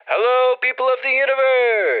Hello, people of the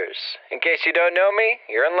universe! In case you don't know me,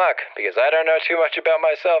 you're in luck, because I don't know too much about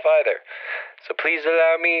myself either. So please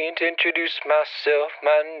allow me to introduce myself.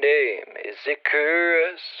 My name is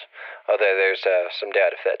Icarus. Although there's some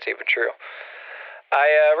doubt if that's even true.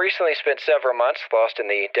 I recently spent several months lost in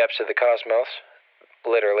the depths of the cosmos.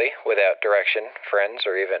 Literally, without direction, friends,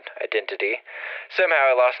 or even identity.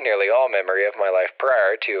 Somehow I lost nearly all memory of my life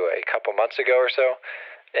prior to a couple months ago or so.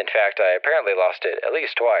 In fact, I apparently lost it at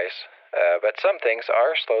least twice, but some things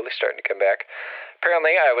are slowly starting to come back.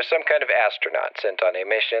 Apparently, I was some kind of astronaut sent on a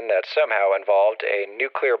mission that somehow involved a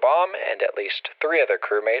nuclear bomb and at least 3 other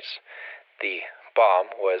crewmates. The bomb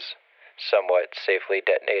was somewhat safely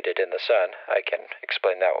detonated in the sun. I can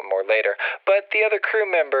explain that one more later. But the other crew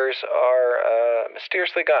members are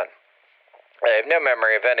mysteriously gone. I have no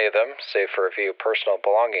memory of any of them, save for a few personal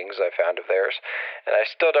belongings I found of theirs, and I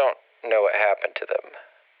still don't know what happened to them.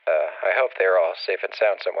 I hope they're all safe and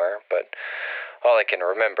sound somewhere, but all I can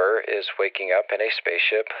remember is waking up in a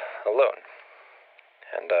spaceship alone.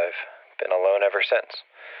 And I've been alone ever since.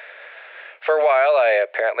 For a while, I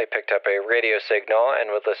apparently picked up a radio signal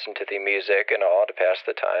and would listen to the music and all to pass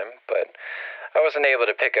the time, but I wasn't able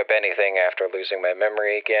to pick up anything after losing my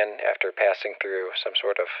memory again after passing through some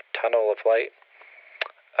sort of tunnel of light.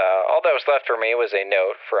 All that was left for me was a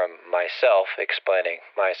note from myself explaining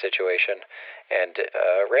my situation, and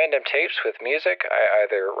random tapes with music I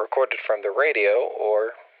either recorded from the radio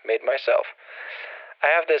or made myself. I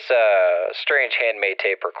have this strange handmade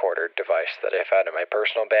tape recorder device that I found in my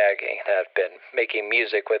personal bag, and have been making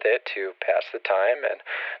music with it to pass the time and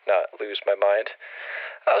not lose my mind.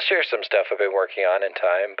 I'll share some stuff I've been working on in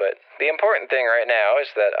time, but the important thing right now is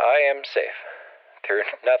that I am safe. Through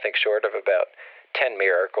nothing short of about 10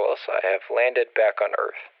 miracles, I have landed back on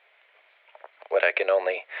Earth, what I can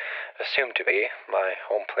only assume to be my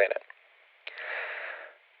home planet.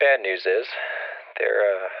 Bad news is,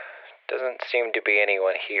 there doesn't seem to be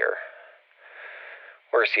anyone here.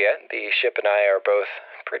 Worse yet, the ship and I are both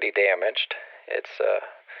pretty damaged.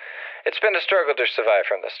 It's been a struggle to survive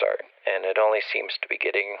from the start, and it only seems to be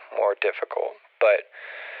getting more difficult. But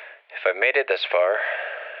if I made it this far,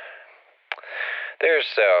 there's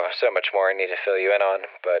so much more I need to fill you in on,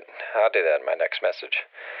 but I'll do that in my next message.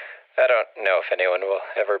 I don't know if anyone will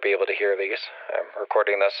ever be able to hear these. I'm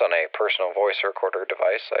recording this on a personal voice recorder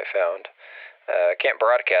device I found. I can't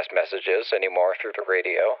broadcast messages anymore through the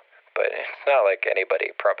radio, but it's not like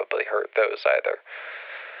anybody probably heard those either.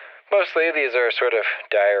 Mostly these are sort of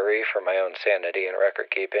diary for my own sanity and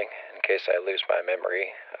record keeping, in case I lose my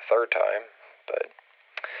memory a third time, but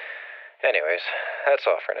anyways, that's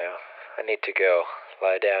all for now. I need to go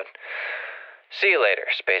lie down. See you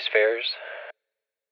later, spacefarers.